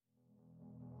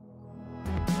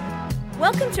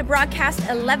Welcome to broadcast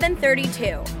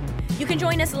 1132. You can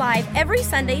join us live every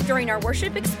Sunday during our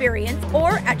worship experience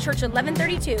or at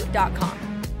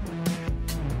church1132.com.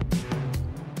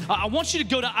 I want you to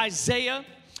go to Isaiah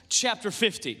chapter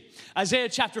 50. Isaiah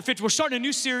chapter 50. We're starting a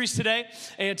new series today,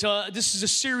 and this is a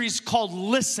series called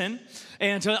Listen,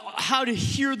 and how to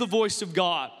hear the voice of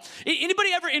God.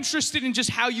 Anybody ever interested in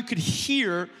just how you could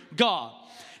hear God?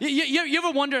 You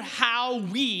ever wondered how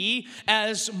we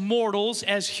as mortals,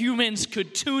 as humans,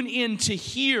 could tune in to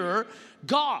hear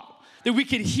God? That we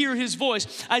could hear his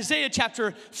voice. Isaiah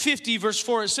chapter 50 verse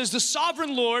 4, it says, "The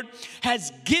sovereign Lord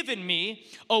has given me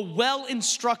a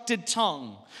well-instructed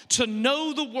tongue to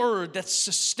know the word that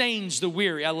sustains the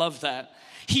weary." I love that.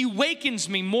 "He wakens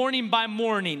me morning by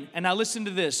morning." And now listen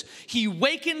to this. "He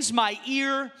wakens my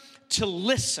ear to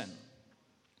listen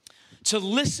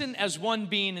as one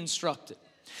being instructed."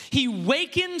 He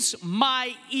wakens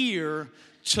my ear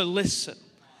to listen.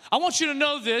 I want you to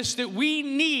know this, that we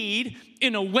need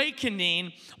an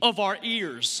awakening of our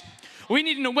ears. We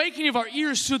need an awakening of our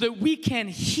ears so that we can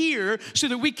hear, so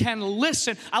that we can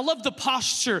listen. I love the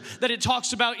posture that it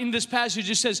talks about in this passage.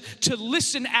 It says to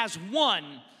listen as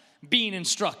one being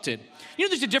instructed. You know,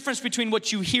 there's a difference between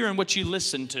what you hear and what you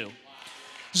listen to.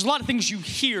 There's a lot of things you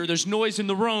hear. There's noise in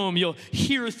the room. You'll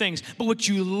hear things. But what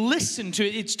you listen to,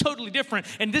 it's totally different.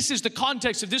 And this is the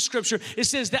context of this scripture. It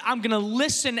says that I'm going to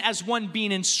listen as one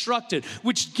being instructed,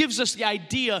 which gives us the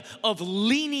idea of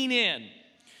leaning in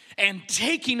and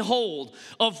taking hold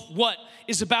of what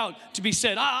is about to be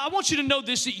said. I want you to know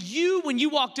this, that when you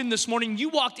walked in this morning, you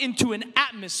walked into an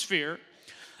atmosphere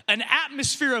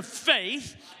of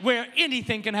faith where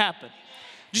anything can happen.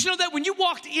 Did you know that when you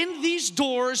walked in these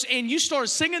doors and you started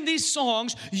singing these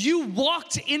songs, you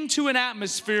walked into an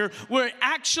atmosphere where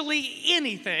actually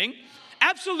anything,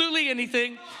 absolutely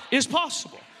anything, is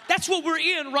possible? That's what we're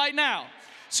in right now.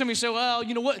 Some of you say, well,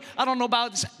 you know what? I don't know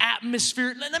about this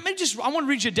atmosphere. I want to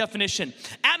read you a definition.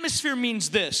 Atmosphere means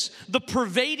this: the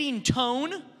pervading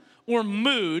tone or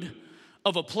mood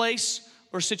of a place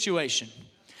or situation.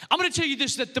 I'm going to tell you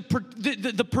this, that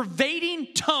the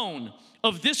pervading tone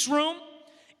of this room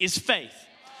is faith.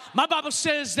 My Bible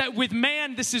says that with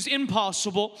man this is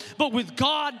impossible, but with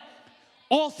God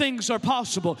all things are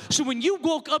possible. So when you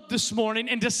woke up this morning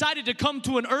and decided to come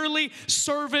to an early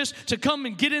service, to come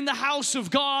and get in the house of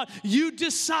God, you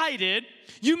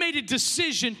made a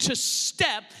decision to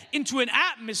step into an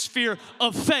atmosphere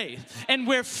of faith. And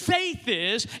where faith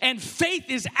is, and faith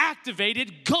is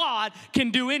activated, God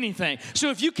can do anything.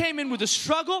 So if you came in with a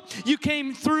struggle, you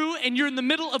came through and you're in the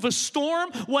middle of a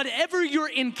storm, whatever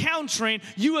you're encountering,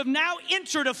 you have now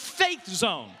entered a faith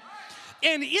zone.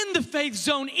 And in the faith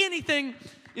zone, anything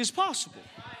is possible.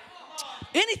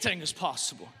 Anything is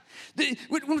possible.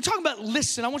 When we're talking about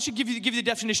listen, I want you to give you the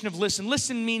definition of listen.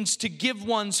 Listen means to give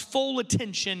one's full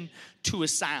attention to a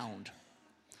sound,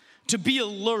 to be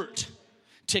alert,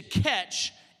 to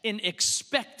catch an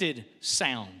expected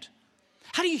sound.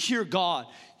 How do you hear God?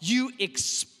 You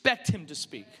expect him to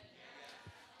speak.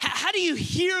 How do you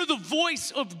hear the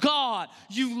voice of God?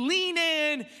 You lean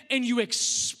in and you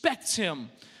expect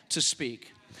him to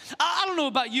speak. I don't know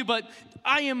about you, but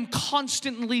I am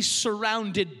constantly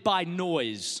surrounded by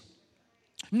noise.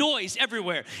 Noise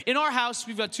everywhere. In our house,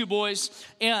 we've got two boys,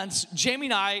 and Jamie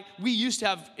and I, we used to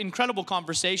have incredible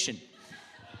conversation.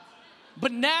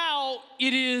 But now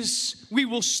we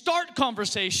will start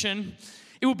conversation,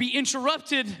 it will be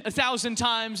interrupted 1,000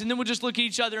 times, and then we'll just look at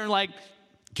each other and like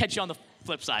catch you on the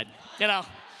flip side, you know?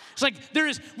 It's like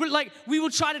we will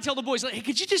try to tell the boys, like, hey,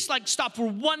 could you just like stop for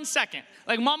 1 second?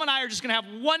 Like mom and I are just gonna have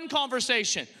one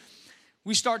conversation.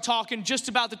 We start talking just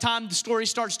about the time the story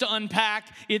starts to unpack.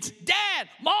 It's Dad,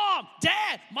 Mom,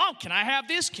 can I have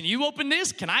this? Can you open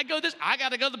this? Can I go this? I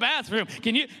gotta go to the bathroom.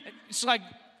 Can you? It's like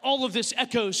all of this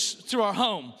echoes through our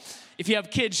home. If you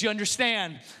have kids, you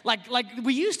understand. Like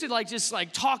we used to like just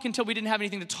like talk until we didn't have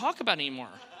anything to talk about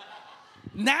anymore.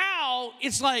 Now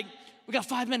it's like, we got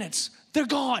 5 minutes. They're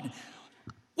gone.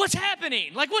 What's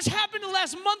happening? Like, what's happened the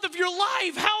last month of your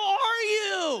life? How are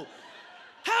you?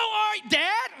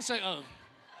 Dad? It's like, oh.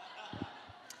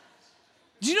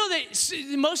 Do you know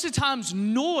that most of the times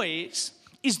noise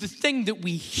is the thing that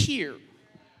we hear?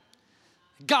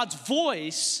 God's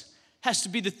voice has to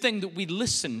be the thing that we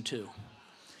listen to.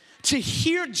 To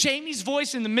hear Jamie's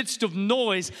voice in the midst of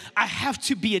noise, I have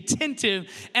to be attentive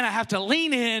and I have to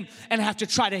lean in and I have to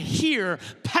try to hear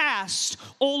past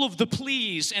all of the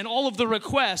pleas and all of the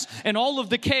requests and all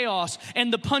of the chaos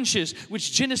and the punches,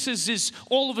 which Genesis is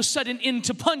all of a sudden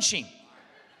into punching.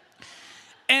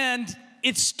 And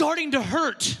it's starting to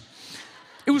hurt.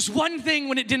 It was one thing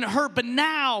when it didn't hurt, but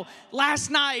now,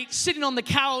 last night, sitting on the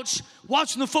couch,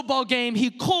 watching the football game, he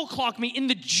cold clocked me in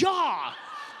the jaw.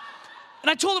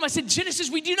 And I told him, I said, Genesis,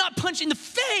 we do not punch in the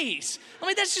face. I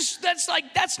mean,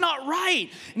 that's not right.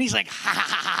 And he's like, ha, ha,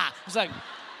 ha, ha. I was like,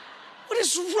 what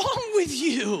is wrong with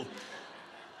you?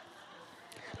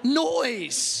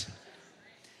 Noise.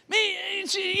 I mean,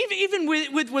 it's, even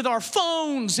with our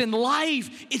phones and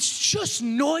life, it's just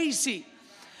noisy.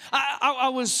 I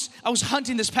was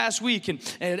hunting this past week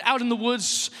and out in the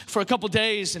woods for a couple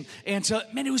days, and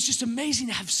man, it was just amazing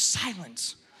to have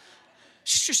silence.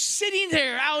 Just sitting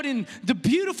there out in the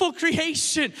beautiful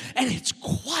creation, and it's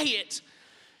quiet.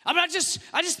 I mean, I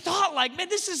just thought, like, man,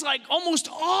 this is like almost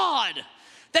odd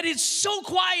that it's so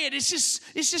quiet. It's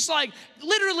just like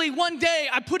literally one day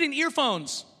I put in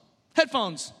headphones,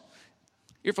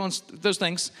 those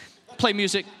things, play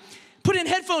music. Put in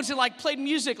headphones and like played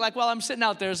music like while I'm sitting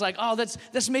out there. It's like, oh,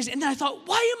 that's amazing. And then I thought,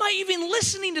 why am I even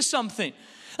listening to something?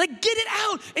 Like, get it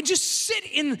out and just sit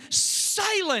in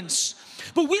silence.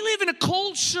 But we live in a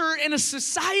culture and a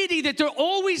society that there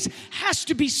always has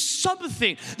to be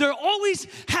something. There always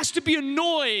has to be a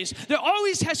noise.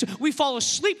 We fall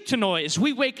asleep to noise.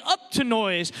 We wake up to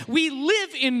noise. We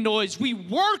live in noise. We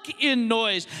work in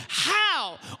noise.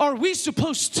 How are we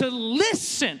supposed to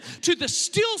listen to the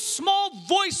still small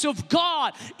voice of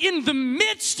God in the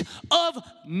midst of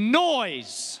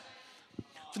noise?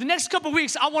 For the next couple of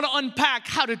weeks, I want to unpack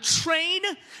how to train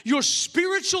your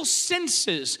spiritual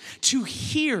senses to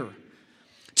hear,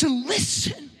 to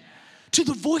listen to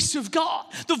the voice of God.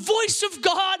 The voice of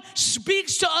God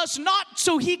speaks to us not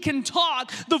so he can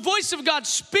talk. The voice of God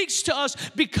speaks to us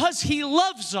because he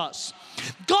loves us.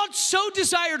 God so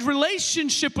desired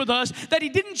relationship with us that he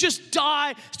didn't just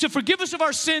die to forgive us of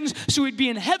our sins so we'd be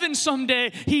in heaven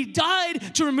someday. He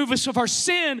died to remove us of our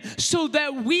sin so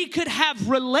that we could have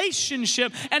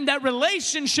relationship, and that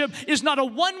relationship is not a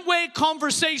one-way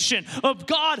conversation of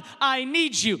God, I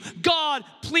need you. God,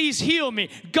 please heal me.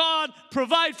 God,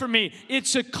 provide for me.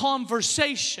 It's a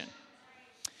conversation.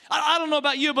 I don't know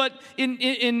about you, but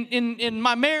in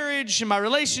my marriage and my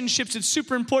relationships, it's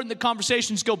super important that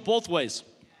conversations go both ways.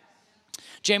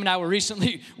 Jamie and I were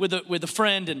recently with a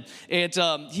friend,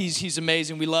 and he's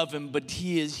amazing. We love him, but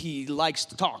he likes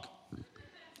to talk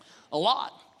a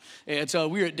lot. And so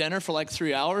we were at dinner for like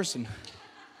 3 hours, and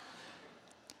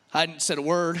I hadn't said a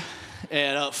word,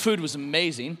 and food was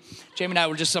amazing. Jamie and I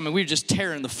were we were just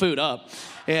tearing the food up,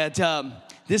 and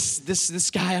This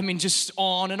guy, I mean, just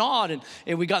on and on.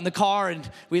 And we got in the car and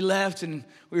we left, and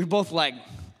we were both like,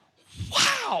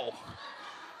 wow,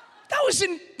 that was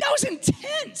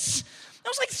intense. That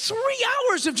was like 3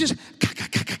 hours of just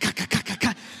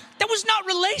That was not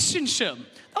relationship.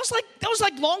 That was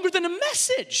like longer than a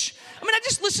message. I mean, I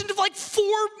just listened to like 4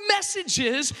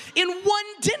 messages in one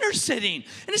dinner sitting.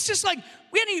 And it's just like,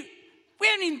 we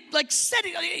hadn't even like said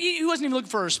it. He wasn't even looking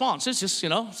for a response. It's just,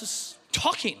 just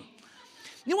talking.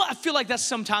 You know what? I feel like that's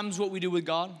sometimes what we do with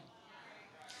God.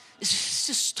 It's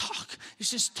just talk. It's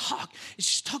just talk. It's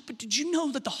just talk. But did you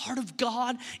know that the heart of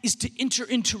God is to enter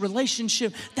into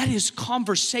relationship? That is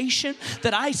conversation.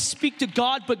 That I speak to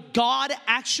God, but God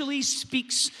actually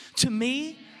speaks to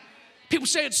me. People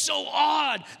say it's so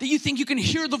odd that you think you can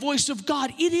hear the voice of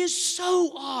God. It is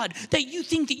so odd that you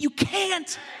think that you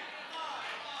can't.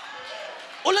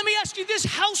 Or let me ask you this: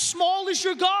 how small is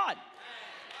your God?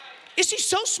 Is he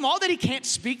so small that he can't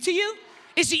speak to you?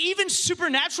 Is he even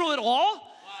supernatural at all?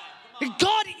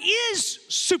 God is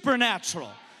supernatural.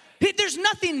 There's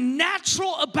nothing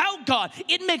natural about God.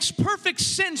 It makes perfect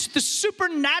sense. The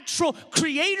supernatural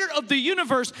creator of the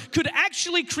universe could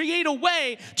actually create a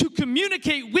way to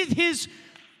communicate with his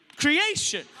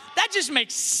creation. That just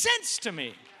makes sense to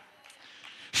me.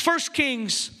 1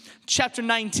 Kings chapter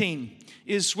 19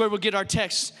 is where we'll get our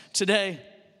text today.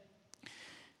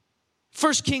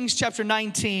 1 Kings chapter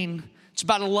 19, it's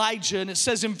about Elijah, and it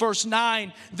says in verse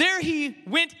 9, there he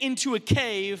went into a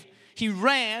cave, he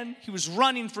was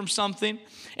running from something,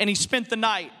 and he spent the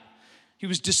night. He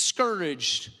was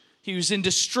discouraged, he was in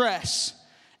distress,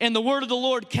 and the word of the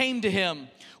Lord came to him.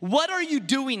 What are you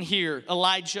doing here,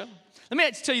 Elijah? Let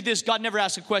me tell you this: God never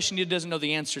asks a question he doesn't know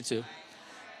the answer to.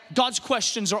 God's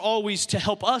questions are always to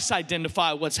help us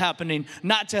identify what's happening,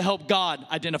 not to help God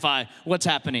identify what's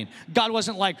happening. God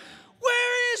wasn't like,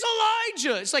 where is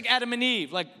Elijah? It's like Adam and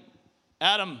Eve. Like,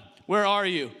 Adam, where are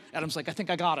you? Adam's like, I think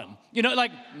I got him.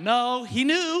 No, he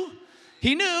knew.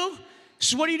 He knew.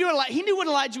 So what are you doing? He knew what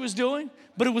Elijah was doing,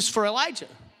 but it was for Elijah. It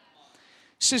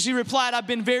says, he replied, I've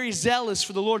been very zealous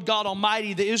for the Lord God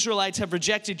Almighty. The Israelites have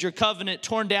rejected your covenant,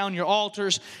 torn down your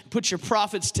altars, put your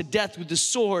prophets to death with the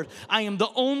sword. I am the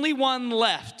only one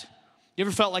left. You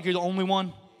ever felt like you're the only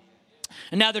one?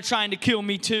 And now they're trying to kill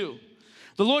me too.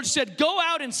 The Lord said, go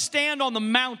out and stand on the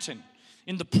mountain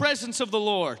in the presence of the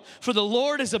Lord, for the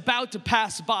Lord is about to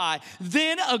pass by.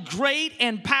 Then a great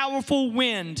and powerful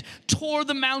wind tore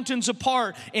the mountains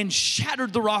apart and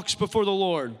shattered the rocks before the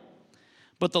Lord.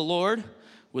 But the Lord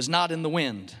was not in the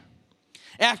wind.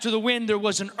 After the wind, there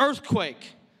was an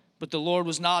earthquake, but the Lord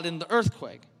was not in the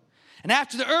earthquake. And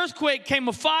after the earthquake came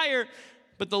a fire,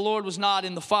 but the Lord was not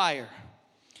in the fire.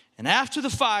 And after the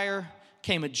fire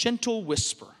came a gentle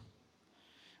whisper.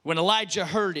 When Elijah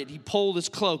heard it, he pulled his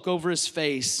cloak over his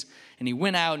face, and he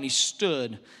went out and he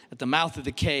stood at the mouth of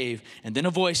the cave. And then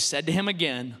a voice said to him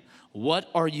again, what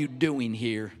are you doing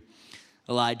here,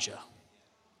 Elijah?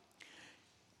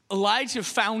 Elijah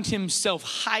found himself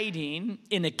hiding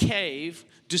in a cave,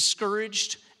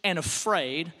 discouraged and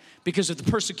afraid because of the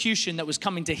persecution that was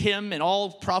coming to him and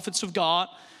all prophets of God.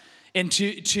 And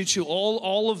to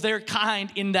all of their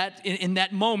kind in that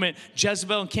moment,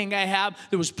 Jezebel and King Ahab,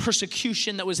 there was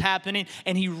persecution that was happening.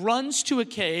 And he runs to a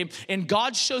cave, and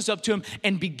God shows up to him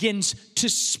and begins to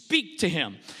speak to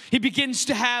him. He begins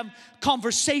to have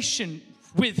conversation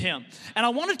with him. And I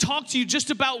want to talk to you just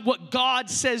about what God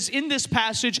says in this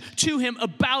passage to him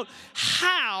about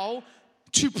how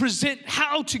to present,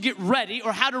 how to get ready,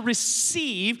 or how to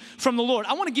receive from the Lord.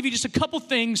 I want to give you just a couple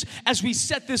things as we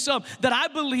set this up that I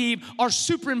believe are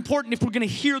super important if we're going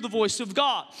to hear the voice of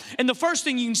God. And the first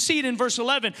thing, you can see it in verse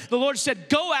 11. The Lord said,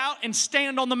 go out and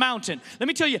stand on the mountain. Let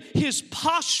me tell you, his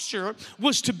posture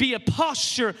was to be a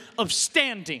posture of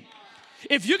standing.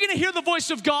 If you're going to hear the voice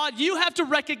of God, you have to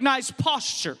recognize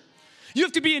posture. You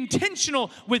have to be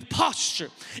intentional with posture.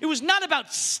 It was not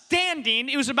about standing.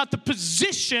 It was about the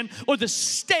position or the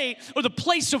state or the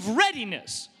place of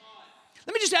readiness.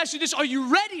 Let me just ask you this. Are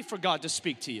you ready for God to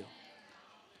speak to you?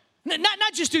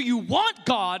 Not just do you want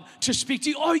God to speak to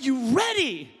you. Are you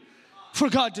ready for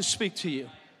God to speak to you?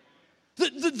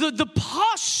 The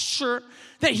posture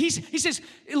that he says,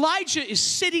 Elijah is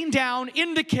sitting down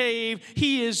in the cave.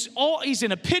 He's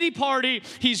in a pity party.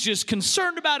 He's just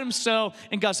concerned about himself.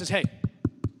 And God says, hey,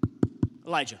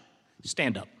 Elijah,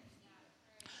 stand up.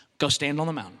 Go stand on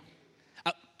the mountain.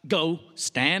 Go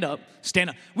stand up, stand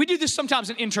up. We do this sometimes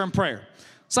in intern prayer.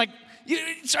 It's like,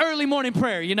 it's early morning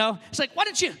prayer, you know? It's like, why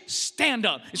don't you stand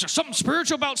up? Is there something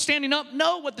spiritual about standing up?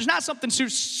 No, there's not something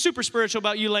super spiritual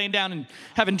about you laying down and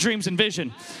having dreams and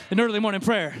vision in early morning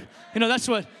prayer. You know, that's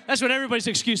what everybody's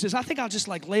excuse is. I think I'll just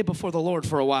like lay before the Lord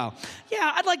for a while.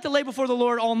 Yeah, I'd like to lay before the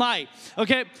Lord all night,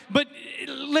 okay? But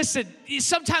listen,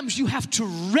 sometimes you have to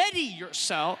ready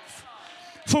yourself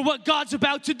for what God's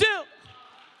about to do.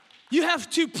 You have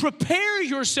to prepare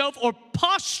yourself or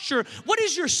posture. What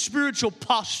is your spiritual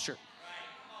posture?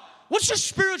 What's your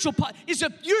spiritual posture? Is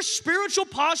your spiritual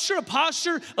posture a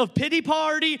posture of pity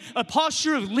party, a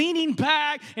posture of leaning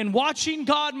back and watching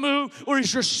God move? Or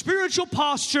is your spiritual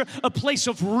posture a place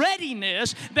of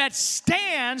readiness that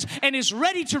stands and is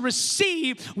ready to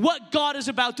receive what God is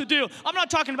about to do? I'm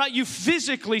not talking about you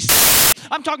physically.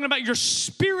 I'm talking about your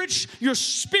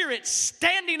spirit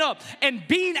standing up and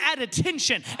being at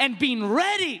attention and being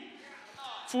ready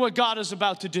for what God is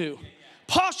about to do.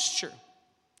 Posture.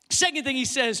 Second thing he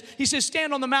says,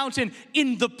 stand on the mountain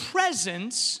in the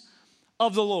presence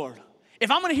of the Lord.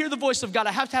 If I'm going to hear the voice of God,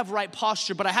 I have to have right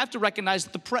posture, but I have to recognize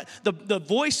that the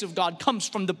voice of God comes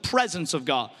from the presence of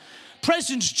God.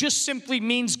 Presence just simply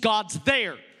means God's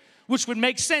there, which would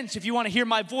make sense. If you want to hear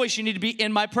my voice, you need to be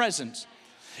in my presence.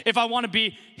 If I want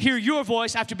to hear your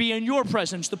voice, I have to be in your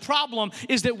presence. The problem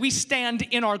is that we stand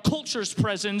in our culture's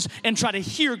presence and try to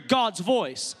hear God's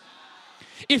voice.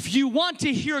 If you want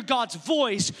to hear God's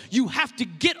voice, you have to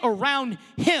get around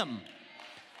Him.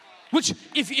 Which,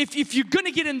 if you're going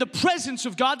to get in the presence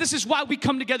of God, this is why we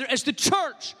come together as the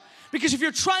church. Because if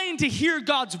you're trying to hear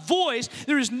God's voice,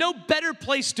 there is no better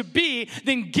place to be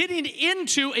than getting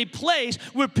into a place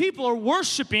where people are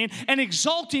worshiping and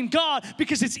exalting God,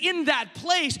 because it's in that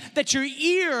place that your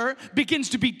ear begins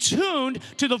to be tuned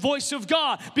to the voice of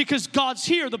God, because God's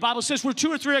here. The Bible says where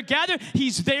two or three are gathered,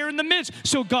 He's there in the midst.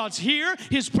 So God's here,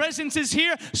 His presence is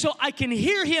here, so I can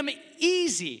hear Him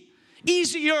easier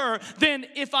than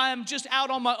if I am just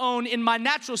out on my own in my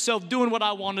natural self doing what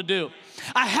I want to do.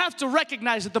 I have to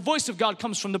recognize that the voice of God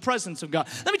comes from the presence of God.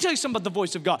 Let me tell you something about the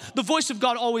voice of God. The voice of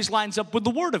God always lines up with the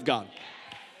Word of God.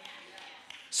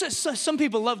 So some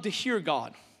people love to hear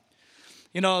God.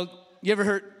 You know, you ever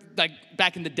heard, like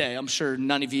back in the day, I'm sure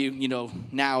none of you,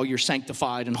 now you're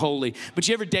sanctified and holy, but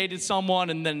you ever dated someone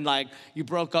and then like you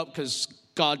broke up because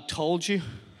God told you?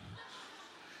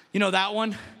 You know that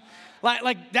one?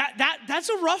 Like that's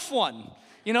a rough one.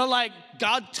 You know, like,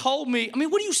 God told me. I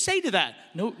mean, what do you say to that?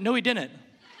 No, he didn't.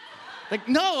 Like,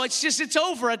 no, it's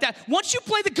over at that. Once you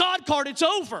play the God card, it's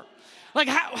over. Like,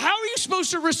 how are you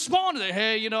supposed to respond to that?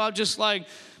 Hey, you know, I'm just like,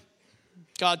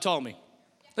 God told me.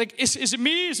 Like, is it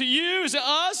me? Is it you? Is it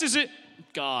us? Is it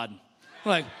God?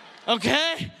 Like,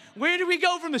 okay, where do we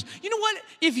go from this? You know what?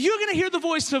 If you're going to hear the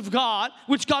voice of God,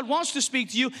 which God wants to speak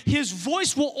to you, his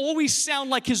voice will always sound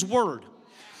like his word.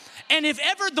 And if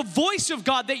ever the voice of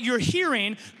God that you're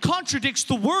hearing contradicts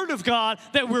the word of God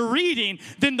that we're reading,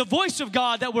 then the voice of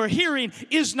God that we're hearing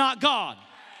is not God.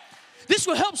 This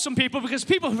will help some people because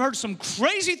people have heard some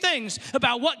crazy things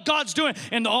about what God's doing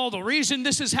and the reason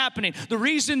this is happening, the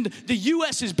reason the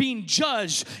U.S. is being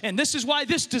judged, and this is why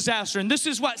this disaster, and this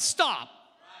is what, stop.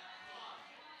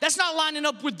 That's not lining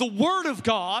up with the word of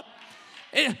God.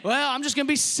 Well, I'm just going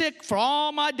to be sick for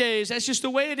all my days. That's just the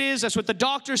way it is. That's what the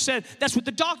doctor said. That's what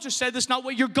the doctor said. That's not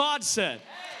what your God said.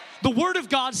 The word of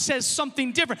God says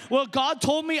something different. Well, God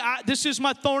told me this is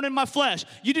my thorn in my flesh.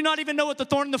 You do not even know what the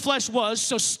thorn in the flesh was,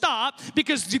 so stop,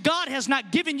 because God has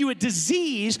not given you a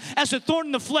disease as a thorn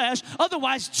in the flesh.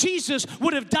 Otherwise, Jesus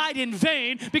would have died in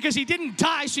vain, because he didn't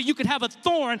die so you could have a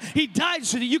thorn. He died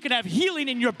so that you could have healing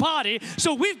in your body.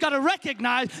 So we've got to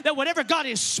recognize that whatever God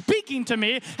is speaking to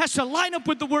me has to line up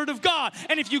with the word of God.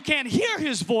 And if you can't hear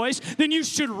his voice, then you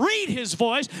should read his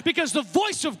voice, because the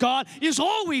voice of God is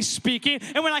always speaking.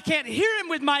 And when I can't hear him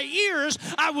with my ears,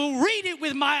 I will read it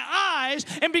with my eyes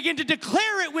and begin to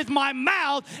declare it with my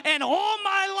mouth, and all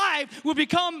my life will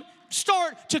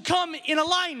start to come in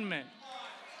alignment.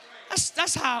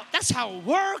 That's how it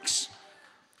works.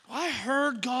 I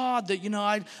heard God that,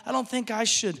 I don't think I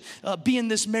should be in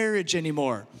this marriage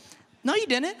anymore. No, you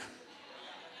didn't.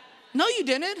 No, you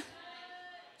didn't.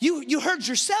 You heard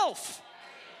yourself.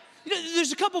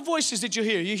 There's a couple voices that you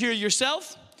hear. You hear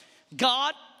yourself,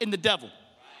 God, and the devil.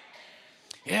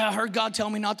 Yeah, I heard God tell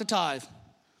me not to tithe.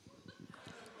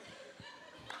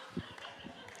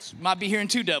 Might be hearing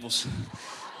two devils.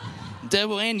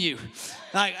 Devil and you.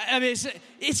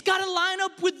 It's got to line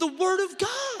up with the word of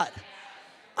God.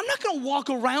 I'm not going to walk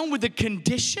around with a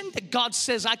condition that God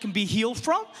says I can be healed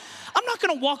from. I'm not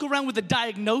going to walk around with a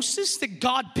diagnosis that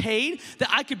God paid that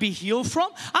I could be healed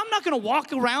from. I'm not going to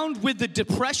walk around with a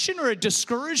depression or a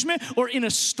discouragement or in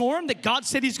a storm that God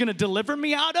said he's going to deliver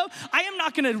me out of. I am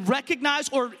not going to recognize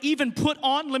or even put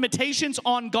on limitations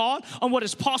on God on what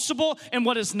is possible and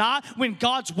what is not, when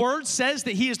God's word says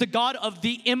that he is the God of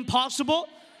the impossible.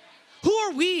 Who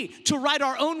are we to write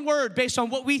our own word based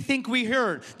on what we think we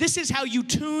heard? This is how you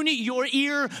tune your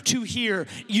ear to hear.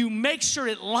 You make sure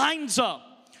it lines up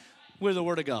with the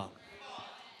word of God.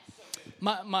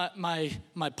 My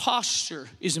posture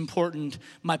is important.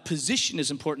 My position is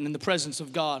important in the presence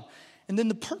of God. And then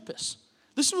the purpose.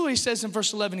 Listen to what he says in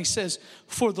verse 11. He says,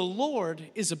 for the Lord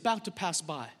is about to pass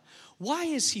by. Why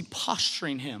is he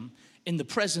posturing him in the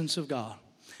presence of God?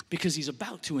 Because he's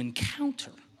about to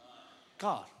encounter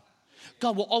God.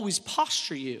 God will always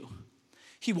posture you.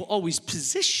 He will always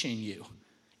position you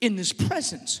in this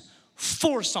presence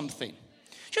for something.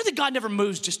 You know that God never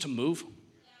moves just to move?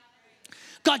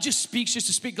 God just speaks just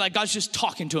to speak, like God's just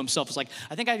talking to himself. It's like,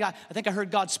 I think I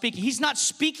heard God speaking. He's not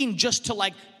speaking just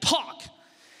to talk.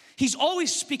 He's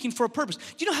always speaking for a purpose.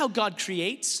 Do you know how God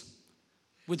creates?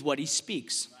 With what he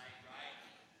speaks.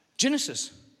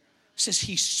 Genesis says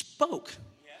he spoke.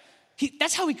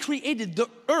 That's how he created the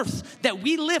earth that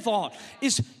we live on,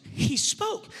 is he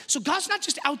spoke. So God's not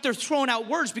just out there throwing out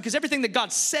words, because everything that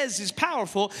God says is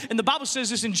powerful. And the Bible says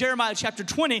this in Jeremiah chapter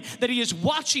 20, that he is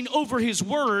watching over his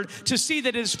word to see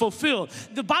that it is fulfilled.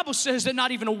 The Bible says that not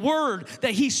even a word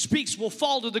that he speaks will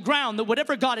fall to the ground, that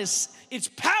whatever God is, it's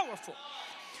powerful.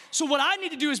 So what I need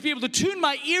to do is be able to tune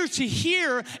my ear to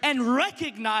hear and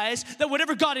recognize that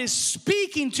whatever God is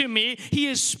speaking to me, he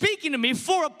is speaking to me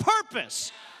for a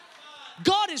purpose.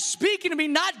 God is speaking to me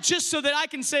not just so that I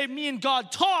can say me and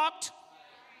God talked.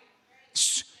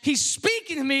 He's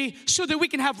speaking to me so that we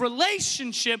can have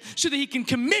relationship, so that he can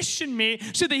commission me,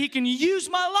 so that he can use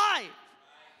my life.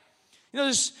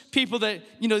 There's people that,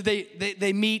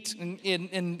 they meet,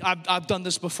 and I've done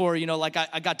this before,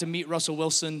 I got to meet Russell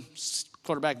Wilson,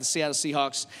 quarterback of the Seattle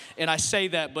Seahawks, and I say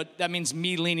that, but that means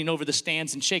me leaning over the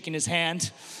stands and shaking his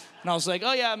hand. And I was like,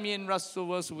 oh yeah, me and Russell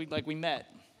Wilson, we met.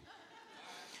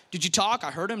 Did you talk?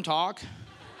 I heard him talk.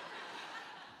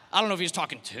 I don't know if he was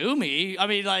talking to me.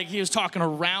 He was talking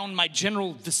around my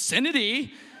general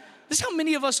vicinity. This is how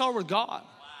many of us are with God.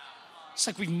 It's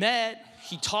like we met,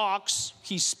 he talks,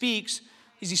 he speaks.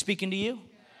 Is he speaking to you?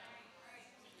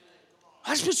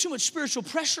 I just put too much spiritual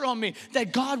pressure on me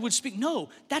that God would speak. No,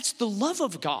 that's the love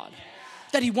of God.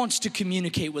 that he wants to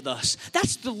communicate with us.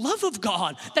 That's the love of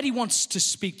God that he wants to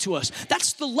speak to us.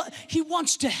 That's the love. He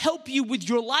wants to help you with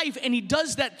your life, and he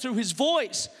does that through his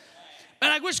voice.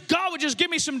 And I wish God would just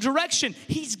give me some direction.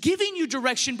 He's giving you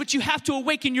direction, but you have to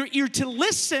awaken your ear to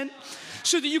listen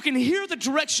so that you can hear the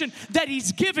direction that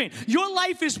he's giving. Your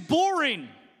life is boring.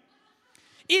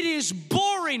 It is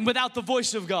boring without the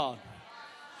voice of God.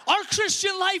 Our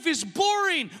Christian life is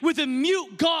boring with a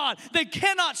mute God that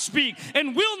cannot speak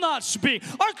and will not speak.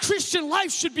 Our Christian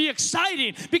life should be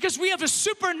exciting because we have a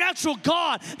supernatural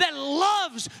God that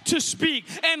loves to speak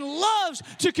and loves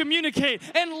to communicate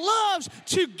and loves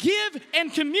to give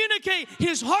and communicate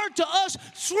his heart to us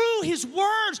through his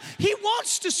words. He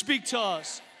wants to speak to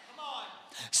us.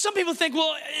 Some people think,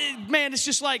 well, man, it's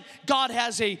just like God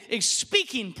has a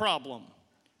speaking problem.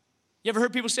 You ever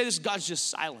heard people say this? God's just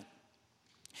silent.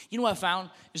 You know what I found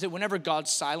is that whenever God's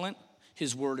silent,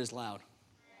 his word is loud.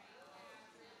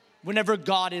 Whenever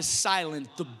God is silent,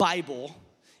 the Bible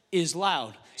is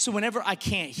loud. So whenever I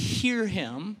can't hear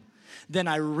him, then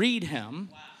I read him,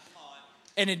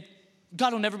 and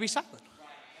God will never be silent.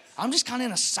 I'm just kind of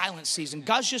in a silent season.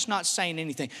 God's just not saying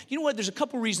anything. You know what? There's a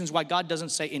couple reasons why God doesn't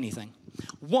say anything.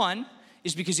 One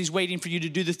is because he's waiting for you to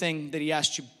do the thing that he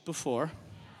asked you before,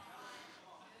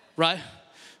 right?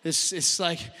 It's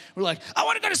like, we're like, I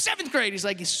want to go to 7th grade. He's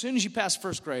like, as soon as you pass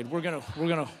 1st grade, we're gonna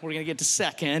get to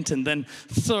 2nd and then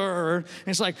 3rd. And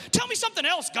it's like, tell me something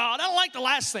else, God. I don't like the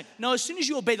last thing. No, as soon as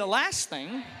you obey the last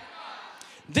thing,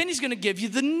 then he's gonna give you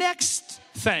the next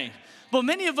thing. But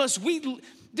many of us,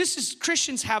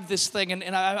 Christians have this thing,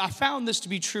 and I found this to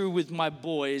be true with my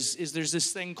boys, is there's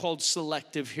this thing called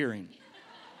selective hearing.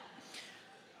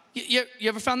 You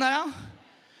ever found that out?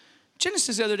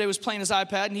 Genesis the other day was playing his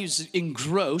iPad, and he was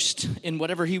engrossed in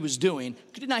whatever he was doing.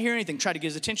 Did not hear anything. Tried to get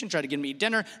his attention, tried to get him to eat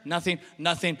dinner, nothing.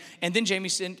 And then Jamie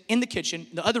said, in the kitchen,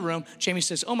 the other room, Jamie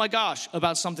says, oh my gosh,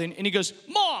 about something. And he goes,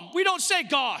 Mom, we don't say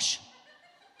gosh.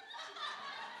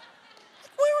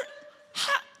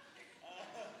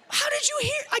 How did you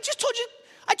hear? I told you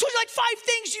like 5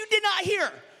 things you did not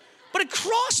hear. But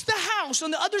across the house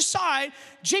on the other side,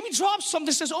 Jamie drops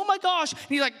something, says, oh my gosh. And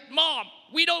he's like, Mom,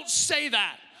 we don't say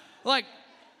that. Like,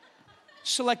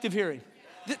 selective hearing.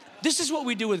 This is what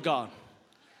we do with God.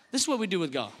 This is what we do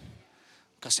with God.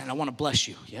 God said, I want to bless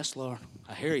you. Yes, Lord.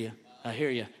 I hear you. I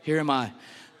hear you. Here am I.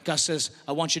 God says,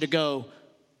 I want you to go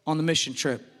on the mission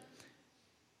trip.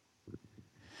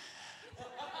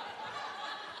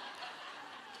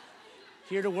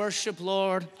 Here to worship,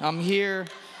 Lord. I'm here.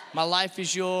 My life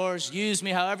is yours. Use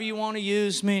me however you want to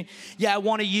use me. Yeah, I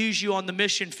want to use you on the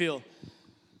mission field.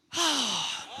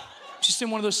 Just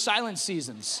in one of those silent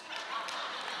seasons.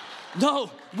 No,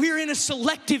 we're in a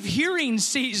selective hearing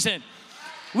season.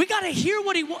 We got to hear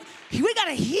what he wants. We got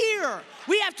to hear.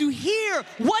 We have to hear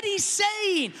what he's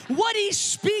saying, what he's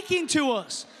speaking to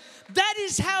us. That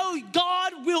is how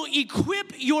God will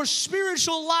equip your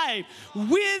spiritual life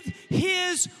with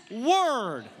his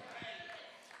word.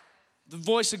 The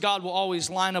voice of God will always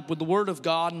line up with the word of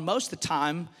God, and most of the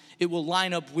time, it will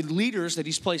line up with leaders that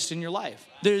he's placed in your life.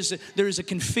 There is a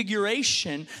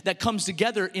configuration that comes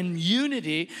together in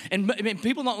unity, and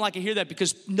people don't like to hear that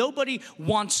because nobody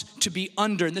wants to be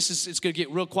under, and it's going to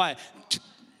get real quiet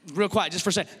just for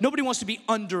a second. Nobody wants to be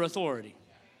under authority.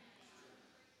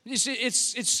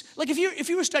 It's like if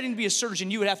you were studying to be a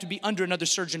surgeon, you would have to be under another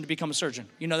surgeon to become a surgeon.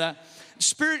 You know that?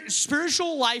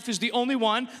 Spiritual life is the only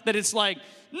one that it's like,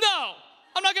 no,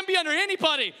 I'm not going to be under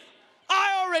anybody.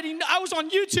 I was on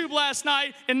YouTube last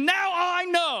night, and now I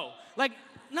know. Like,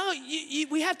 no,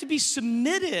 we have to be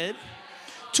submitted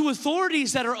to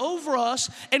authorities that are over us,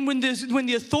 and when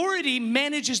the authority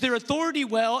manages their authority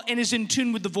well and is in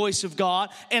tune with the voice of God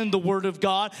and the word of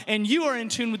God, and you are in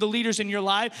tune with the leaders in your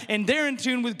life, and they're in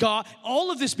tune with God,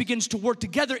 all of this begins to work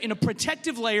together in a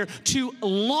protective layer to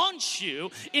launch you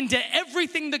into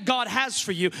everything that God has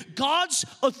for you. God's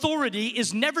authority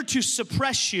is never to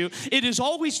suppress you. It is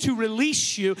always to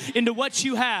release you into what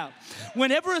you have.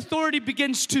 Whenever authority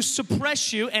begins to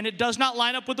suppress you and it does not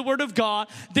line up with the word of God,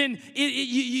 then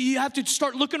you have to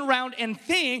start looking around and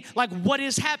think, like, what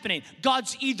is happening?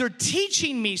 God's either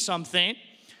teaching me something,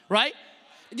 right?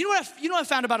 You know what I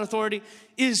found about authority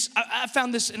is I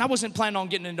found this, and I wasn't planning on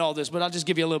getting into all this, but I'll just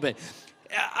give you a little bit.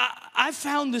 I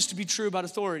found this to be true about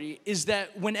authority is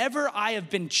that whenever I have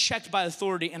been checked by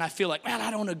authority and I feel like, man, I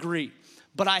don't agree,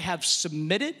 but I have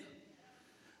submitted,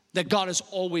 that God has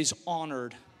always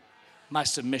honored my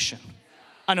submission.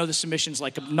 I know the submission's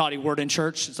like a naughty word in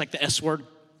church. It's like the S word.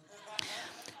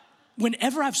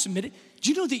 Whenever I've submitted, do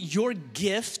you know that your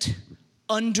gift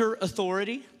under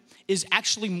authority is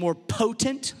actually more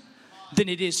potent than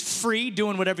it is free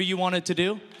doing whatever you wanted to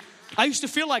do. I used to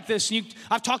feel like this, and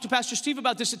I've talked to Pastor Steve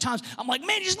about this at times. I'm like,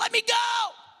 man, just let me go.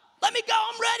 Let me go.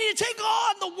 I'm ready to take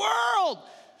on the world.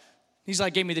 He's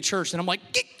like, gave me the church, and I'm like,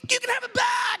 you can have it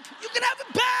back. You can have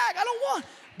it back. I don't want.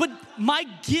 But my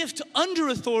gift under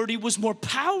authority was more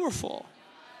powerful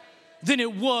than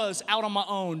it was out on my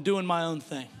own, doing my own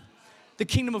thing. The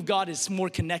kingdom of God is more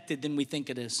connected than we think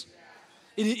it is.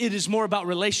 It is more about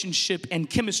relationship and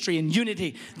chemistry and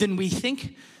unity than we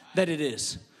think that it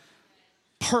is.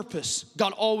 Purpose.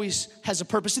 God always has a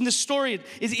purpose. In this story,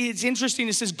 it's interesting.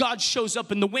 It says God shows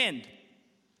up in the wind.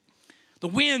 The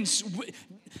winds,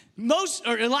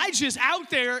 Elijah is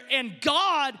out there, and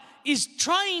God is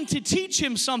trying to teach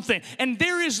him something. And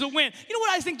there is the wind. You know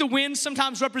what I think the wind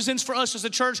sometimes represents for us as a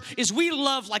church is we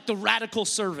love like the radical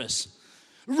service.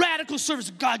 Radical service.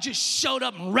 God just showed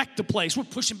up and wrecked the place. We're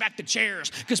pushing back the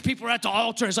chairs because people are at the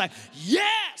altar. It's like,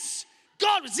 yes,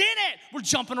 God was in it. We're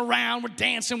jumping around. We're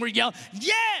dancing. We're yelling.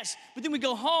 Yes. But then we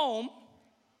go home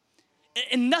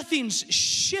and nothing's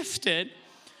shifted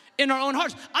in our own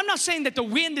hearts. I'm not saying that the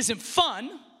wind isn't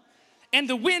fun and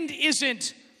the wind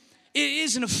isn't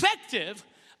effective.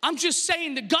 I'm just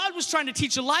saying that God was trying to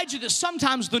teach Elijah that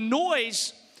sometimes the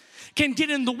noise can get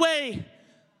in the way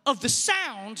of the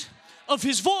sound of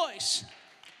his voice.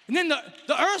 And then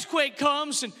the earthquake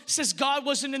comes and says God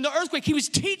wasn't in the earthquake. He was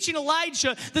teaching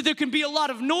Elijah that there can be a lot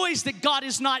of noise that God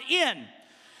is not in.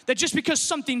 That just because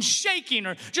something's shaking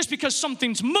or just because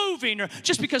something's moving or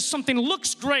just because something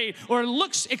looks great or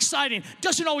looks exciting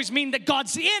doesn't always mean that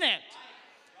God's in it.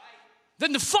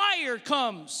 Then the fire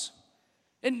comes.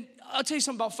 And I'll tell you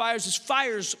something about fires is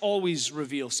fires always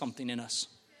reveal something in us.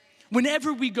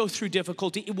 Whenever we go through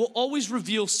difficulty, it will always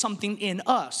reveal something in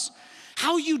us.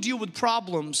 How you deal with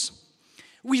problems,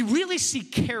 we really see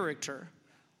character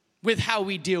with how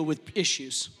we deal with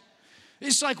issues.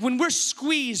 It's like when we're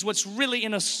squeezed, what's really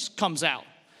in us comes out,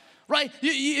 right?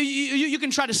 You can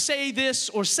try to say this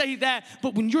or say that,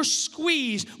 but when you're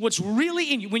squeezed, what's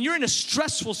really in you, when you're in a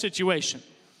stressful situation.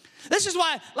 This is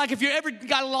why, like if you ever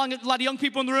got along, a lot of young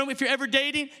people in the room, if you're ever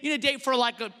dating, you need to date for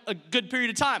like a good period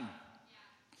of time.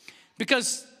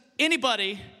 Because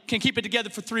anybody can keep it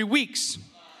together for 3 weeks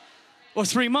or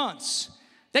 3 months.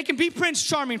 They can be Prince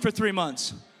Charming for 3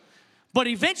 months. But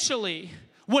eventually,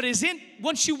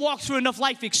 once you walk through enough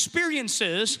life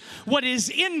experiences, what is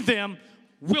in them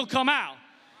will come out.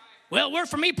 Well,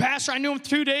 for me, Pastor, I knew him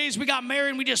 2 days. We got married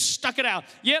and we just stuck it out.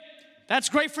 Yep, that's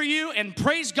great for you and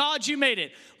praise God you made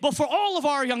it. But for all of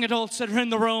our young adults that are in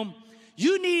the room,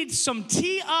 you need some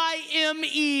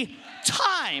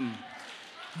time.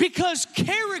 Because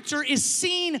character is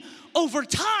seen over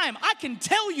time. I can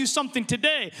tell you something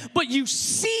today, but you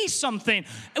see something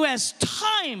as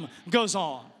time goes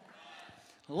on.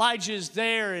 Elijah is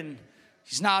there, and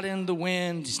he's not in the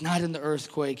wind. He's not in the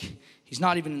earthquake. He's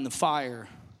not even in the fire.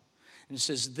 And it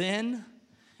says, then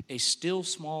a still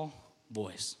small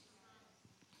voice.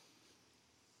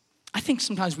 I think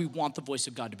sometimes we want the voice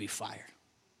of God to be fire.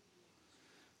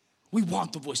 We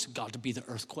want the voice of God to be the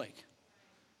earthquake.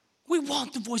 We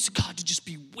want the voice of God to just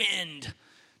be wind,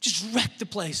 just wreck the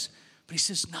place. But he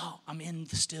says, no, I'm in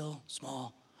the still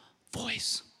small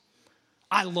voice.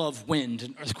 I love wind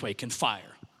and earthquake and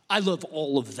fire. I love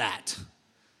all of that.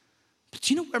 But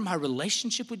do you know where my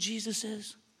relationship with Jesus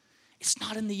is? It's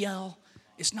not in the yell.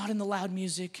 It's not in the loud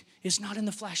music. It's not in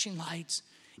the flashing lights.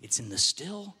 It's in the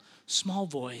still small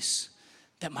voice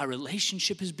that my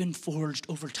relationship has been forged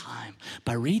over time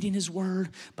by reading his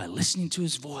word, by listening to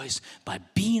his voice, by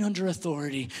being under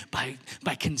authority, by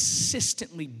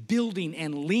consistently building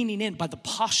and leaning in, by the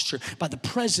posture, by the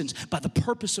presence, by the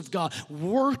purpose of God,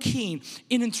 working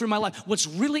in and through my life. What's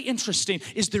really interesting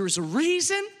is there is a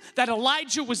reason that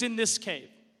Elijah was in this cave.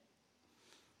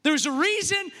 There was a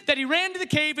reason that he ran to the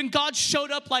cave and God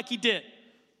showed up like he did.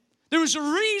 There was a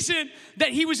reason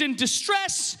that he was in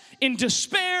distress, in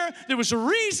despair. There was a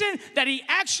reason that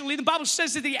the Bible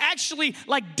says that he actually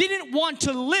didn't want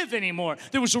to live anymore.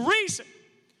 There was a reason.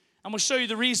 I'm going to show you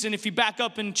the reason. If you back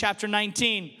up in chapter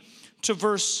 19 to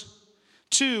verse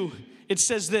 2, it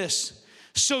says this.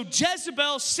 So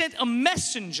Jezebel sent a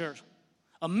messenger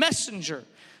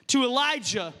to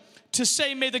Elijah to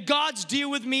say, may the gods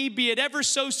deal with me, be it ever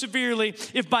so severely,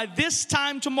 if by this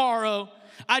time tomorrow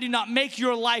I do not make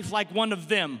your life like one of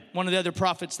them, one of the other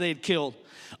prophets they had killed.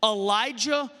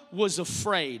 Elijah was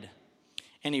afraid,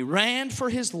 and he ran for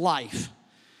his life.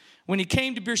 When he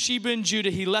came to Beersheba in Judah,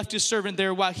 he left his servant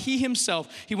there while he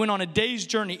went on a day's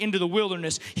journey into the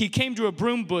wilderness. He came to a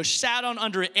broom bush, sat on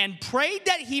under it, and prayed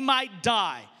that he might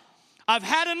die. I've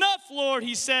had enough, Lord,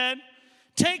 he said.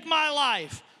 Take my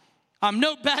life. I'm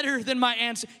no better than my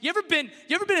ancestors. You ever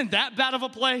been in that bad of a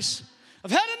place?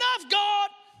 I've had enough, God.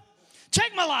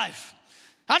 Take my life.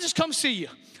 I'll just come see you.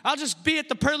 I'll just be at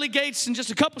the pearly gates in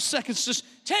just a couple seconds. Just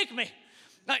take me.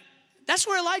 Like, that's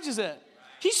where Elijah's at.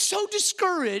 He's so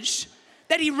discouraged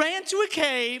that he ran to a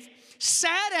cave,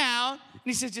 sat down, and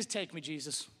he says, just take me,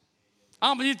 Jesus.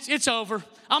 It's over.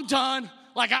 I'm done.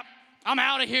 Like, I'm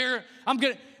out of here. I'm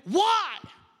good. Why?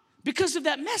 Because of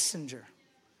that messenger.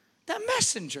 That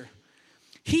messenger.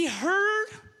 He heard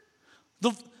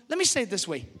let me say it this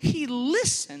way. He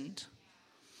listened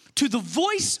to the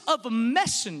voice of a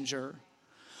messenger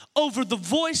over the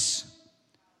voice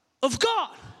of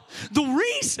God. The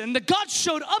reason that God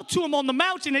showed up to him on the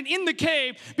mountain and in the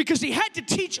cave, because he had to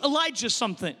teach Elijah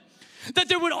something. That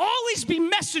there would always be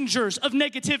messengers of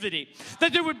negativity.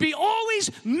 That there would be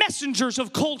always messengers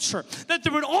of culture. That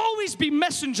there would always be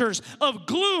messengers of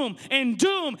gloom and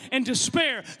doom and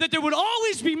despair. That there would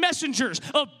always be messengers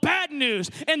of bad news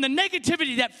and the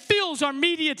negativity that fills our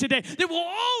media today. There will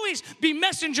always be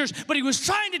messengers, but he was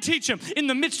trying to teach him in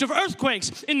the midst of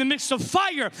earthquakes, in the midst of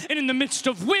fire, and in the midst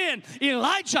of wind.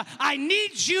 Elijah, I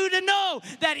need you to know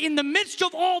that in the midst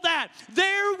of all that,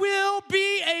 there will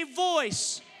be a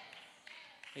voice.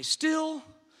 A still,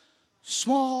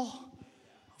 small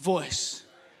voice.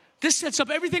 This sets up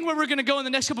everything where we're going to go in the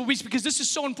next couple of weeks, because this is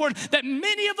so important that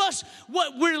many of us,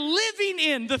 what we're living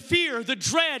in, the fear, the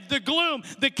dread, the gloom,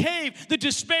 the cave, the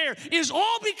despair, is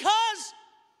all because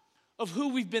of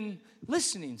who we've been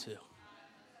listening to.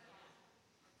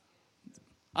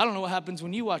 I don't know what happens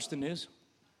when you watch the news.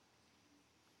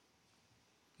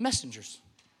 Messengers.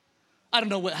 I don't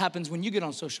know what happens when you get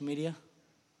on social media.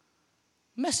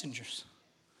 Messengers.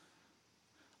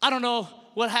 I don't know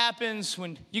what happens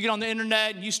when you get on the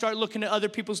internet and you start looking at other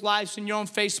people's lives and you're on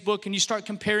Facebook and you start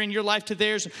comparing your life to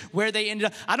theirs, where they ended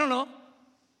up. I don't know.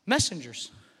 Messengers.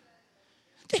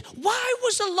 Why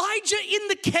was Elijah in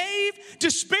the cave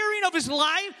despairing of his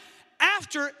life?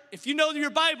 After, if you know your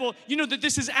Bible, you know that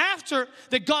this is after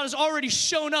that God has already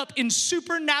shown up in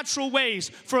supernatural ways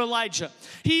for Elijah.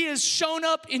 He has shown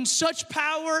up in such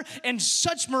power and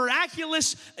such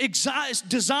miraculous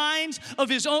designs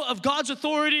of God's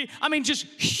authority. I mean, just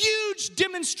huge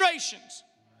demonstrations.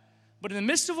 But in the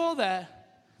midst of all that,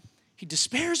 he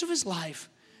despairs of his life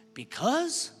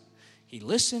because he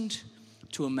listened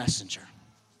to a messenger.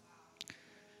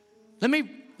 Let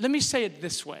me say it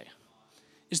this way.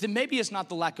 Is that maybe it's not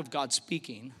the lack of God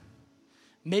speaking.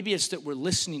 Maybe it's that we're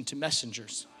listening to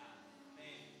messengers.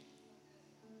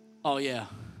 Oh yeah.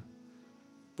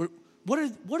 What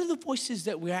are the voices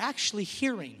that we're actually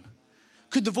hearing?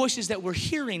 Could the voices that we're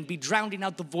hearing be drowning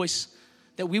out the voice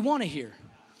that we want to hear?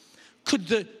 Could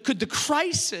the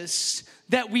crisis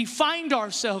that we find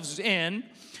ourselves in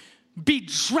be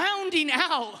drowning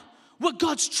out what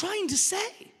God's trying to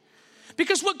say?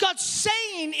 Because what God's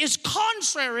saying is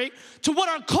contrary to what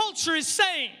our culture is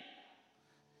saying.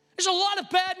 There's a lot of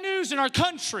bad news in our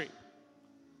country.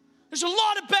 There's a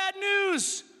lot of bad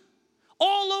news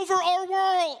all over our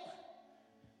world.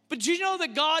 But do you know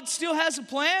that God still has a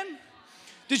plan?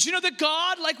 Did you know that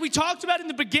God, like we talked about in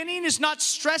the beginning, is not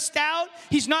stressed out?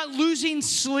 He's not losing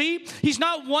sleep. He's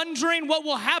not wondering what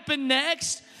will happen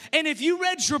next. And if you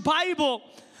read your Bible,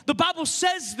 the Bible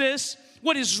says this.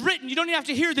 What is written, you don't even have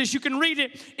to hear this, you can read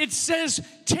it. It says,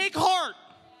 take heart.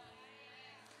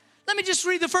 Let me just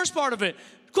read the first part of it.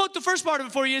 Quote the first part of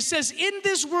it for you. It says, in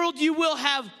this world you will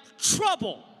have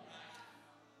trouble.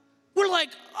 We're like,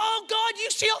 oh God, you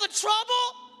see all the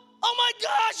trouble? Oh my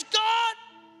gosh, God.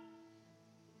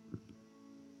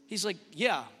 He's like,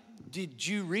 yeah, did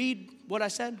you read what I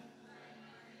said?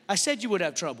 I said you would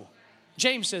have trouble.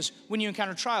 James says, when you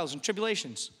encounter trials and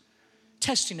tribulations,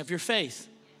 testing of your faith.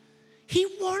 He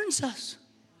warns us.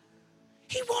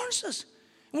 He warns us.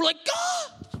 And we're like,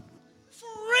 God, for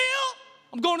real?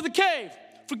 I'm going to the cave.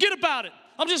 Forget about it.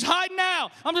 I'm just hiding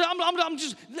out. I'm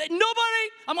just nobody.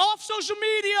 I'm off social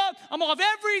media. I'm off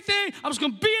everything. I'm just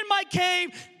going to be in my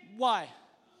cave. Why?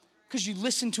 Because you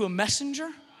listened to a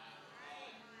messenger?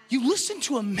 You listened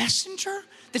to a messenger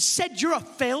that said you're a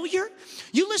failure?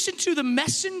 You listened to the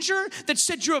messenger that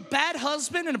said you're a bad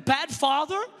husband and a bad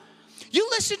father? You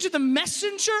listened to the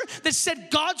messenger that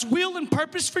said God's will and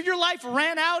purpose for your life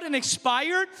ran out and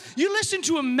expired. You listened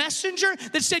to a messenger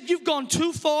that said you've gone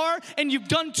too far and you've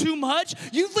done too much.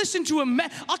 You listened to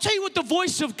I'll tell you what the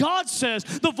voice of God says.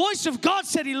 The voice of God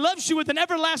said he loves you with an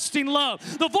everlasting love.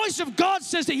 The voice of God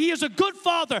says that he is a good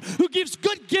father who gives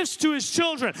good gifts to his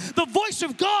children. The voice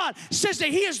of God says that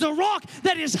he is the rock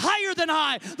that is higher than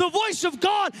high. The voice of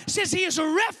God says he is a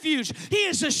refuge. He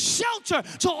is a shelter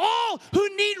to all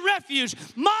who need refuge.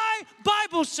 My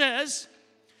Bible says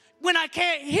When I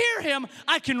can't hear him,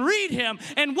 I can read him.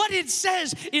 And what it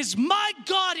says is, my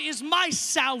God is my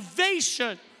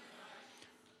salvation.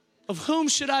 Of whom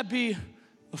should I be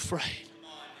afraid?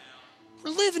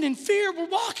 We're living in fear. We're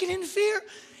walking in fear.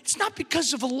 It's not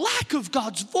because of a lack of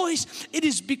God's voice. It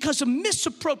is because of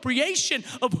misappropriation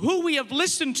of who we have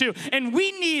listened to. And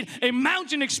we need a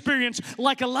mountain experience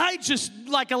like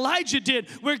Elijah did,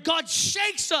 where God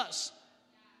shakes us.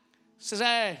 Says,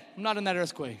 hey, I'm not in that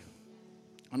earthquake.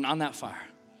 I'm not in that fire.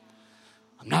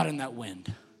 I'm not in that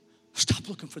wind. Stop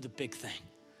looking for the big thing.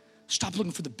 Stop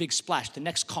looking for the big splash, the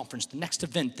next conference, the next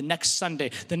event, the next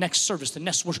Sunday, the next service, the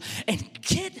next worship, and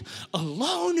get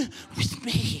alone with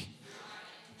me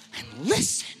and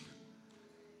listen.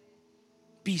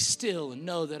 Be still and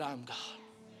know that I'm God.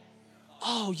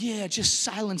 Oh yeah, just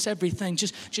silence everything.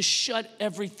 Just shut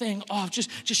everything off. Just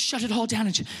shut it all down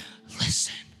and just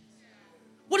listen.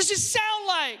 What does it sound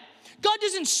like? God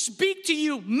doesn't speak to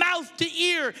you mouth to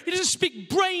ear. He doesn't speak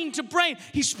brain to brain.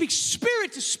 He speaks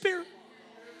spirit to spirit.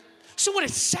 So what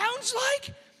it sounds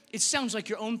like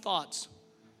your own thoughts.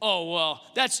 Oh, well,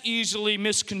 that's easily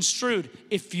misconstrued.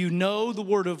 If you know the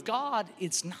word of God,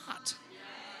 it's not.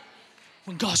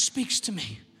 When God speaks to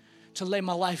me to lay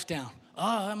my life down,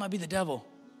 oh, that might be the devil.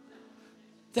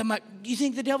 You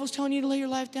think the devil's telling you to lay your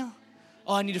life down?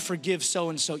 Oh, I need to forgive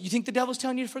so-and-so. You think the devil's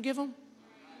telling you to forgive him?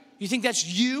 You think that's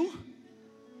you?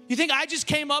 You think I just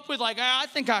came up with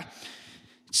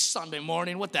it's Sunday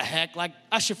morning, what the heck? Like,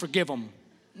 I should forgive him.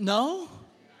 No.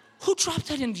 Who dropped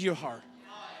that into your heart?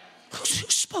 Who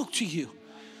spoke to you?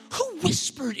 Who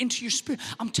whispered into your spirit?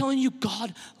 I'm telling you,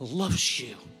 God loves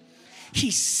you.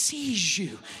 He sees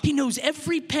you. He knows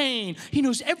every pain. He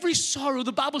knows every sorrow.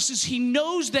 The Bible says he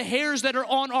knows the hairs that are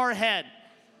on our head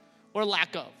or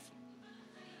lack of.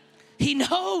 He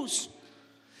knows.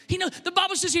 The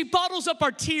Bible says he bottles up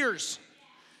our tears.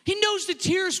 He knows the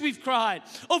tears we've cried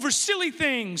over silly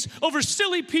things, over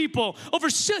silly people,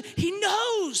 he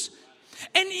knows.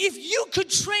 And if you could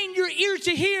train your ear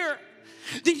to hear,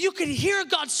 then you could hear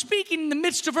God speaking in the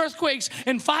midst of earthquakes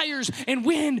and fires and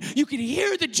wind. You could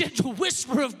hear the gentle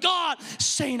whisper of God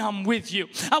saying, I'm with you.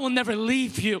 I will never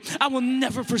leave you. I will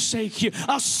never forsake you.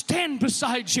 I'll stand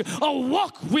beside you. I'll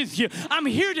walk with you. I'm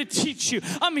here to teach you.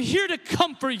 I'm here to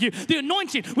comfort you. The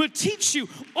anointing will teach you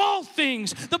all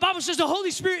things. The Bible says the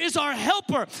Holy Spirit is our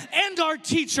helper and our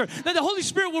teacher. That the Holy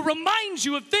Spirit will remind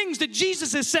you of things that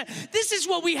Jesus has said. This is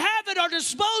what we have at our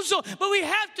disposal, but we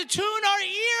have to tune our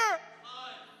ear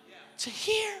to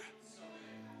hear.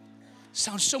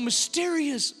 Sounds so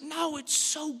mysterious. No, it's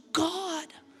so God.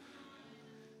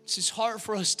 It's his heart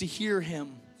for us to hear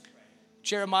him.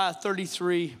 Jeremiah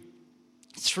 33:3,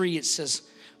 it says,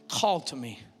 call to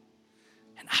me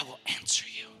and I will answer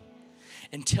you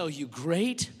and tell you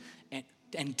great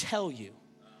and tell you.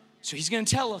 So he's going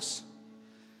to tell us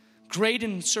great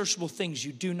and unsearchable things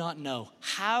you do not know.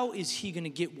 How is he going to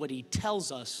get what he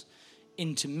tells us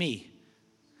into me?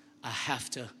 I have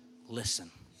to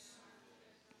listen.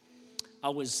 I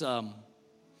was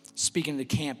speaking at a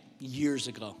camp years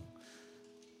ago.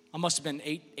 I must have been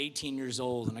 18 years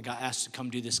old, and I got asked to come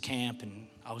do this camp, and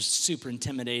I was super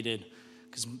intimidated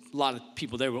because a lot of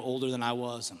people there were older than I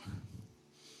was, and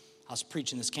I was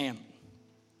preaching this camp.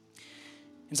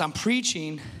 As I'm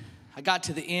preaching, I got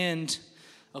to the end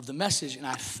of the message, and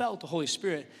I felt the Holy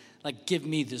Spirit give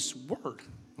me this word.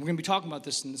 We're going to be talking about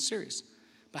this in the series,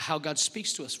 about how God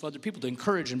speaks to us for other people to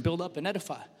encourage and build up and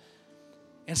edify.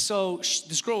 And so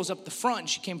this girl was up the front, and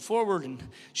she came forward, and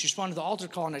she responded to the altar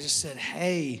call, and I just said,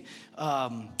 hey,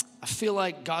 I feel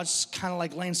like God's kind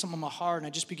of laying something on my heart, and I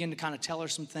just began to kind of tell her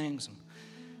some things. And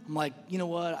I'm like, you know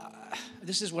what?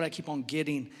 This is what I keep on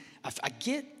getting.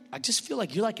 I just feel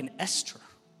like you're like an Esther.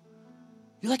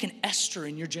 You're like an Esther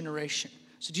in your generation.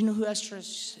 So do you know who Esther is?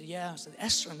 She said, yeah. I said,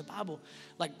 Esther in the Bible,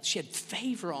 she had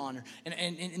favor on her.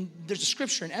 And there's a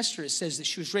scripture in Esther that says that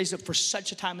she was raised up for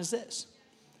such a time as this.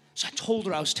 So I told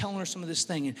her, I was telling her some of this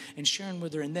thing and sharing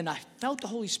with her. And then I felt the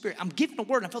Holy Spirit. I'm giving a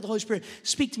word, and I felt the Holy Spirit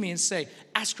speak to me and say,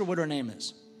 ask her what her name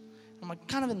is. I'm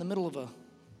kind of in the middle of a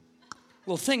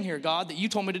little thing here, God, that you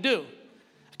told me to do.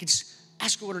 I could just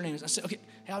ask her what her name is. I said, okay,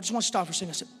 hey, I just want to stop for a second.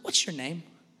 I said, what's your name?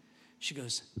 She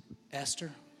goes,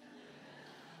 Esther.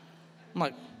 I'm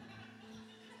like,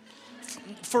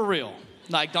 for real.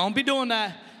 Don't be doing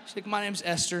that. She's like, my name's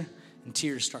Esther. And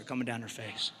tears start coming down her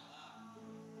face.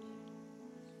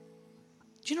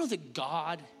 Do you know that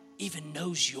God even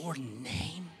knows your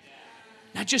name?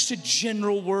 Not just a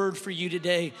general word for you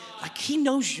today. He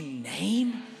knows your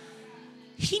name.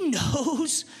 He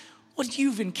knows what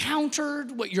you've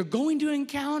encountered, what you're going to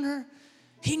encounter.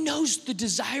 He knows the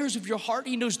desires of your heart.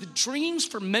 He knows the dreams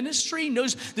for ministry. He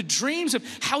knows the dreams of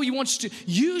how he wants to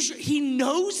use you. He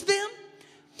knows them.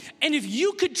 And if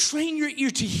you could train your ear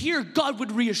to hear, God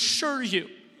would reassure you.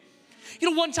 You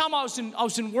know, one time I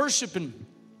was in worship and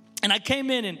I came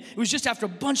in, and it was just after a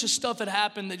bunch of stuff had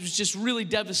happened that was just really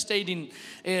devastating.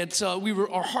 And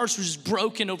our hearts were just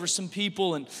broken over some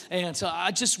people. And so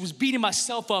I just was beating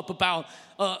myself up about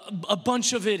a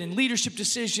bunch of it and leadership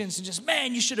decisions and just,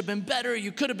 man, you should have been better.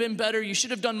 You could have been better. You should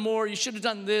have done more. You should have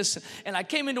done this. And I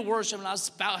came into worship, and I was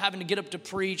about having to get up to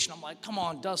preach. And I'm like, come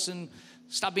on, Dustin,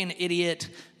 stop being an idiot.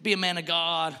 Be a man of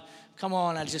God. Come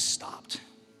on. I just stopped.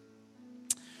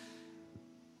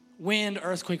 Wind,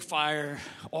 earthquake, fire,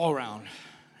 all around.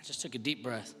 I just took a deep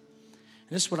breath. And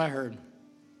this is what I heard.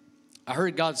 I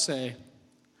heard God say,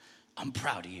 I'm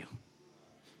proud of you.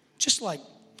 Just like,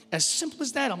 as simple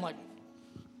as that, I'm like,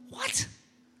 what?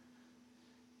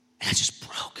 And I just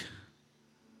broke.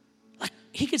 Like,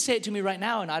 he could say it to me right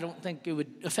now, and I don't think it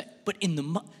would affect, but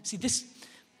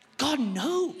God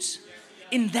knows.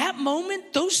 In that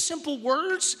moment, those simple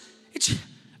words,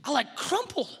 I like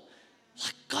crumple.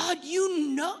 Like, God, you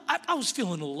know, I was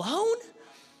feeling alone.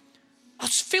 I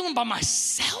was feeling by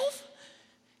myself.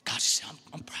 God just said,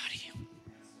 I'm proud of you.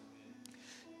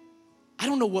 I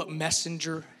don't know what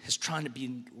messenger is trying to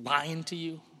be lying to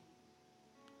you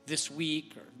this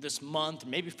week or this month or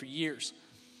maybe for years.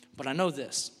 But I know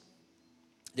this.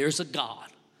 There's a God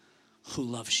who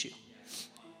loves you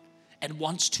and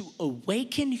wants to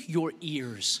awaken your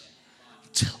ears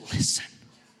to listen,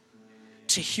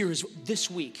 to hear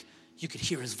this week. You could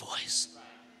hear his voice.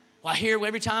 Well, I hear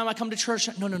every time I come to church,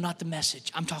 no, not the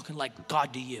message. I'm talking like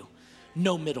God to you.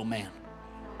 No middleman,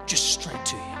 just straight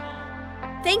to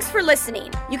you. Thanks for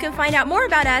listening. You can find out more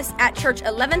about us at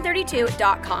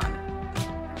church1132.com.